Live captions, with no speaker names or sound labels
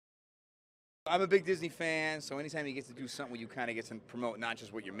I'm a big Disney fan, so anytime you get to do something where you kind of get to promote not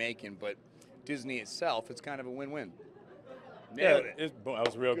just what you're making, but Disney itself, it's kind of a win-win. Nailed it. That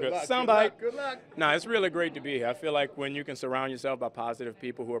was real good. Luck, Soundbite. Good luck. No, it's really great to be here. I feel like when you can surround yourself by positive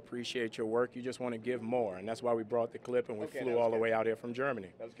people who appreciate your work, you just want to give more, and that's why we brought the clip and we flew all the way out here from Germany.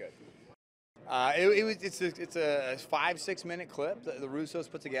 That was good. It's a 5-6 minute clip that the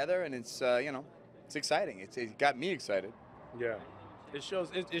Russos put together, and it's it's exciting. It got me excited. Yeah, it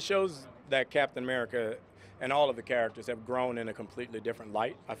shows that Captain America and all of the characters have grown in a completely different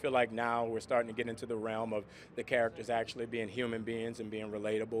light. I feel like now we're starting to get into the realm of the characters actually being human beings and being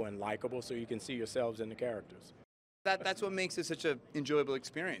relatable and likable, so you can see yourselves in the characters. That's what makes it such an enjoyable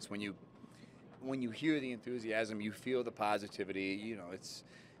experience. When you hear the enthusiasm, you feel the positivity.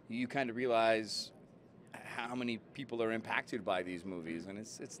 You kind of realize how many people are impacted by these movies, and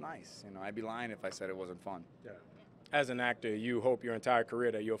it's nice. I'd be lying if I said it wasn't fun. Yeah. As an actor, you hope your entire career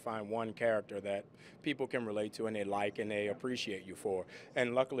that you'll find one character that people can relate to and they like and they appreciate you for.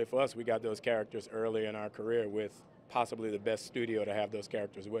 And luckily for us, we got those characters early in our career with possibly the best studio to have those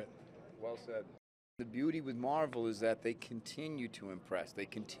characters with. Well said. The beauty with Marvel is that they continue to impress. They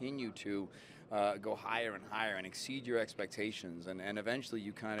continue to go higher and higher and exceed your expectations. And eventually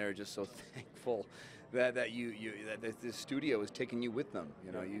you kind of are just so thankful that the studio is taking you with them.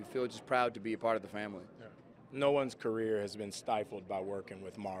 You feel just proud to be a part of the family. Yeah. No one's career has been stifled by working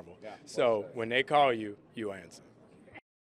with Marvel. Yeah, so when they call you, you answer.